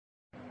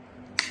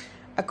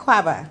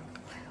Aquaba,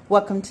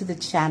 welcome to the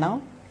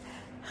channel.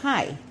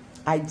 Hi,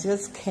 I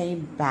just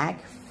came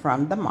back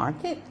from the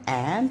market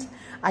and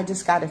I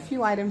just got a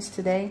few items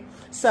today.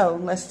 So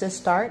let's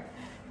just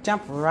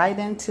jump right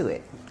into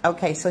it.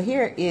 Okay, so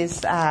here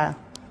is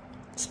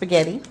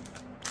spaghetti,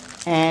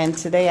 and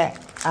today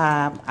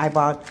I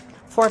bought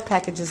 4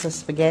 packages of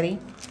spaghetti.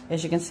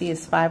 As you can see,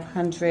 it's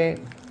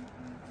 500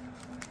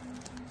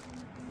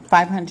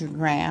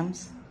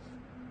 grams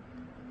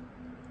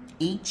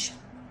each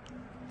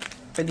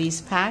for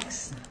these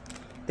packs.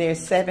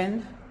 There's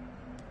 7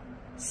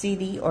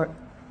 CD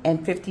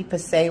and 50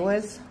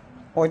 pesewas,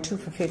 or 2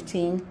 for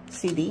 15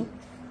 CD.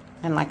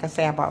 And like I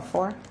say, I bought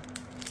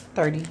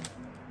 30.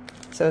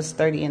 So it's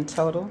 30 in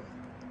total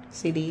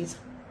CDs.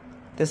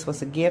 This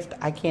was a gift.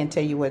 I can't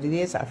tell you what it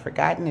is. I've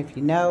forgotten. If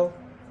you know,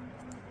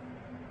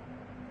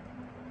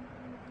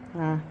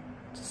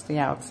 just the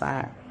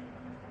outside.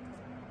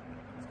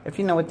 If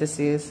you know what this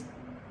is,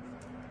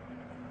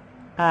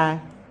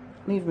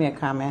 leave me a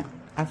comment.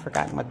 I've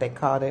forgotten what they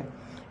called it.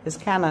 It's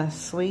kind of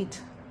sweet,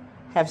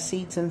 have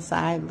seeds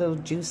inside, a little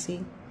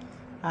juicy,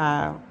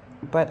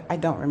 but I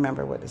don't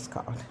remember what it's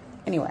called.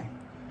 Anyway,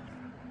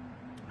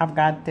 I've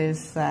got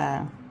this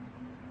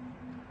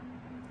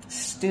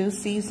stew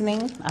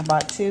seasoning. I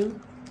bought 2,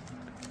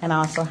 and I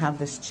also have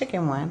this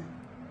chicken one,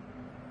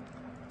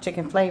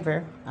 chicken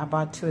flavor. I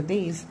bought 2 of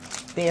these.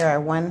 They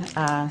are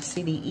 1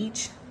 CD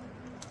each,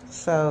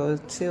 so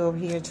 2 over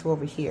here, 2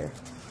 over here.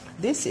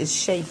 This is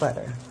shea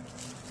butter.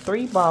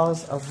 3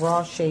 balls of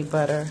raw shea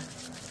butter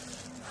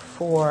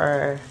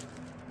for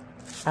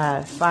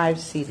 5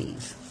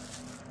 CDs.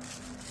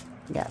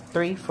 Yeah,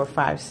 3 for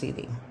 5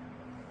 CD.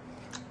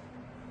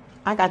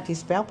 I got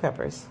these bell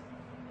peppers.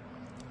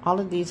 All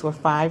of these were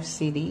 5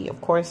 CD.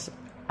 Of course,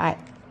 I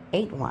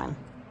ate one.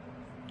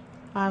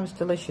 Oh, it was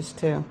delicious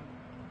too.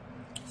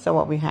 So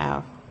what we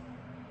have,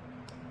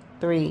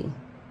 3,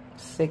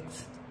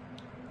 6,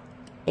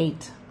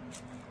 8,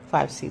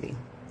 5 CD.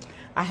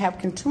 I have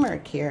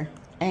turmeric here,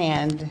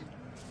 and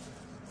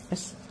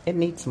it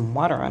needs some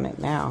water on it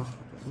now,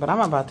 but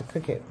I'm about to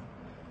cook it.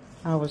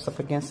 I was up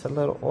against a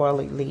little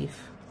oily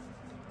leaf.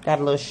 Got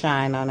a little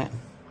shine on it.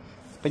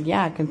 But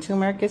yeah,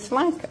 turmeric, it's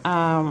like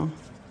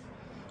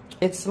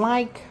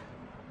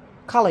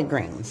collard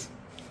greens.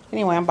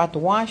 Anyway, I'm about to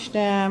wash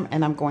them,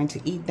 and I'm going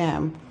to eat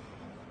them.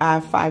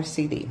 5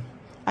 CD.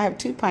 I have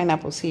 2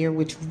 pineapples here,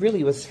 which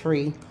really was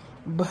free,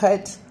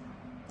 but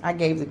I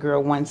gave the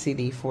girl 1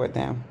 CD for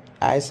them.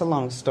 It's a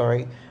long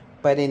story,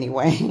 but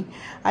anyway,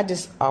 I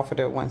just offered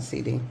her 1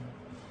 CD.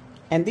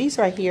 And these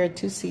right here,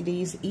 2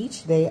 CDs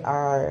each.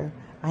 I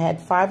had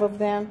 5 of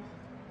them.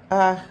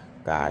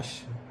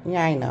 Gosh,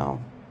 yeah, I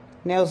know.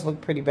 Nails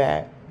look pretty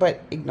bad,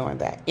 but ignore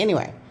that.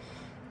 Anyway,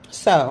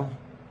 so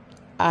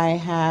I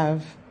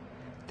have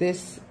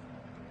these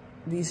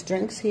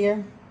drinks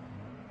here.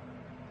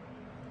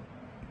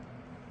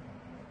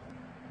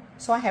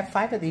 So I have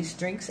 5 of these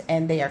drinks,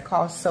 and they are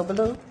called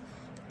Sobaloo.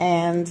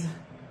 And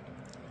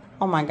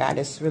oh my God,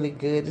 it's really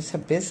good. It's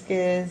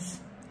hibiscus,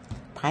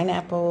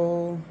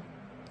 pineapple,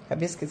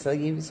 hibiscus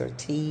leaves or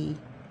tea.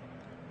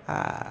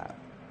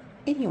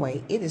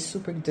 Anyway, it is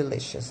super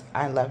delicious.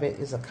 I love it.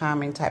 It's a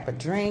calming type of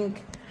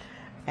drink,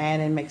 and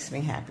it makes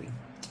me happy.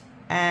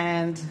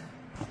 And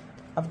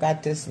I've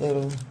got this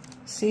little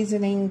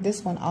seasoning.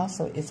 This one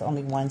also is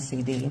only 1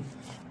 CD.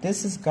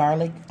 This is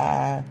garlic,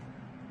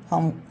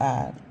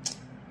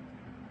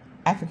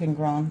 African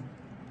grown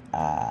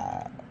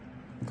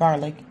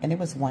garlic, and it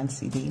was 1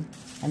 CD.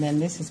 And then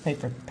this is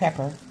pepper,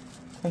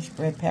 crushed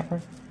red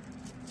pepper,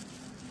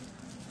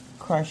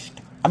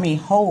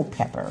 whole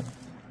pepper.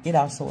 It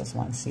also was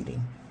 1 CD.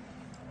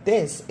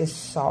 This is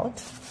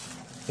salt.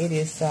 It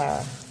is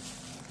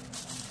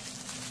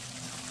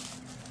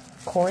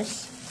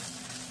coarse.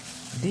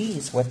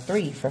 These were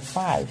 3 for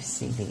 5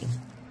 CD.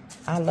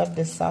 I love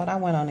this salt. I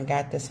went on and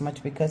got this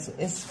much because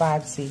it's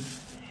 5 CD.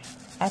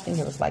 I think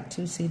it was like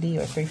 2 CD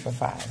or 3 for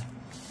 5.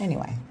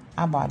 Anyway,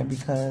 I bought it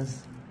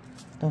because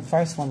the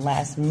first one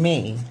lasts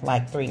me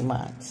like 3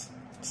 months.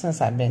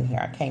 Since I've been here,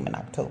 I came in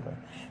October.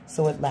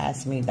 So it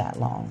lasts me that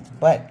long.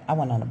 But I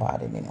went on and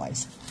bought it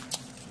anyways.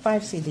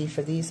 5 CD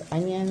for these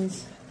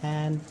onions,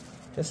 and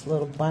just a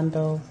little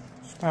bundle.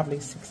 There's probably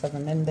 6 of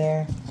them in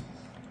there.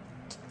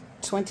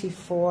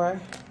 24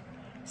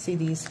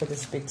 CDs for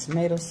this big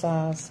tomato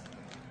sauce.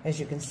 As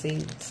you can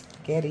see,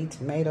 spaghetti,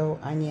 tomato,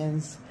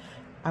 onions.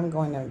 I'm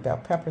going to bell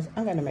peppers.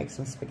 I'm going to make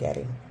some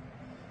spaghetti.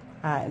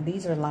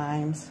 These are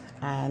limes,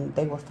 and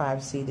they were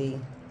 5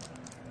 CD.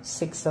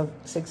 6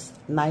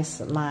 nice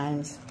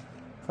limes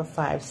for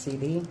 5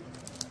 CD.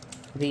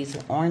 These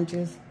are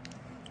oranges.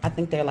 I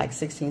think they're like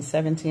 16,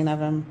 17 of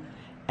them,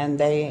 and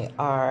they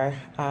are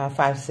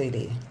 5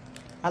 CD.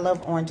 I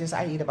love oranges.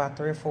 I eat about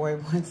 3 or 4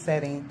 in one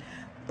setting,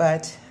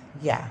 but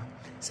yeah.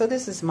 So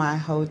this is my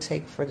whole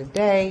take for the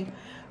day.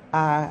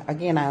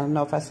 Again, I don't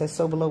know if I said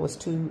so below was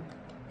 2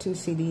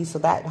 CDs, so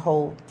that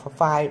whole for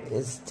 5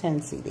 is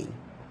 10 CD.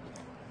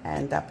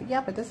 And but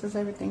yeah, but this is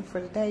everything for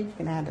today. You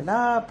can add it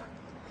up.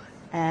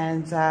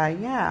 And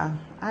yeah,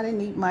 I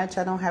didn't eat much.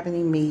 I don't have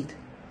any meat.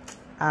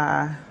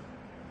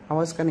 I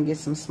was going to get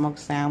some smoked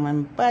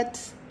salmon,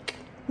 but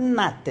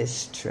not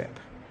this trip.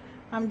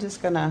 I'm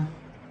just going to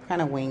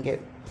kind of wing it.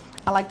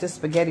 I like the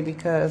spaghetti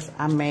because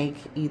I make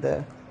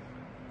either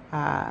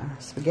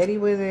spaghetti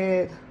with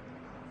it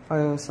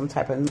or some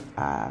type of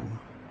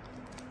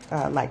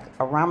like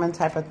a ramen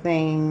type of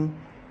thing,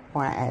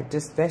 or I add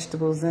just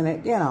vegetables in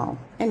it, you know.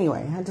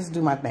 Anyway, I just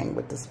do my thing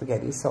with the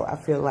spaghetti, so I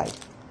feel like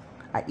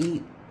I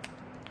eat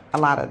a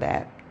lot of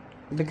that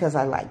because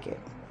I like it.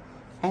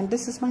 And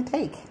this is my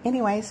take.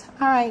 Anyways,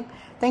 all right,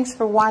 thanks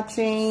for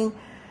watching.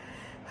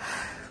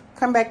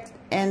 Come back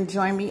and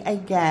join me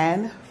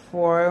again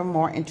for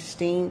more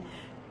interesting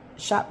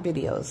shop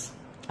videos.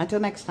 Until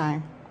next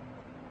time,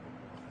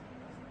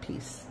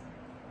 peace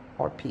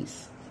or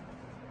peace.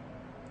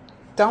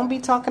 Don't be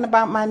talking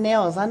about my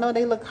nails. I know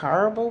they look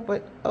horrible,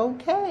 but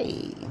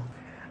okay.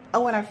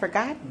 Oh, and I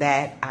forgot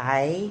that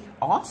I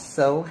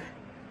also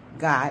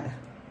got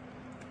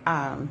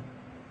 5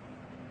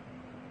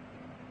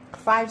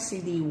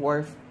 CD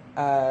worth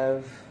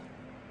of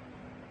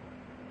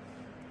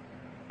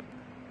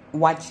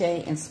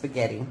wache and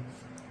spaghetti.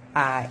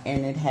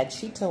 And it had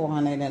Cheeto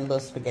on it and a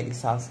little spaghetti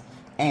sauce.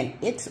 And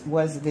it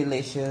was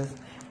delicious.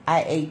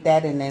 I ate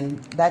that, and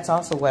then that's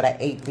also what I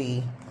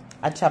ate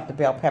I chopped the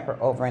bell pepper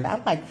over. And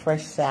I like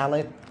fresh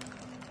salad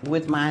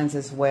with mine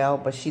as well,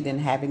 but she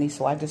didn't have any,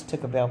 so I just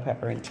took a bell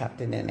pepper and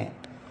chopped it in it.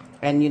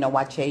 And you know,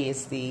 wache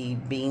is the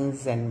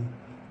beans and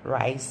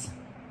rice.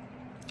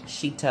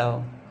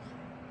 Cheeto.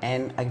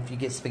 And if you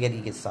get spaghetti,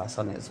 you get sauce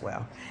on it as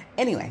well.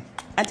 Anyway,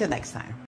 until next time.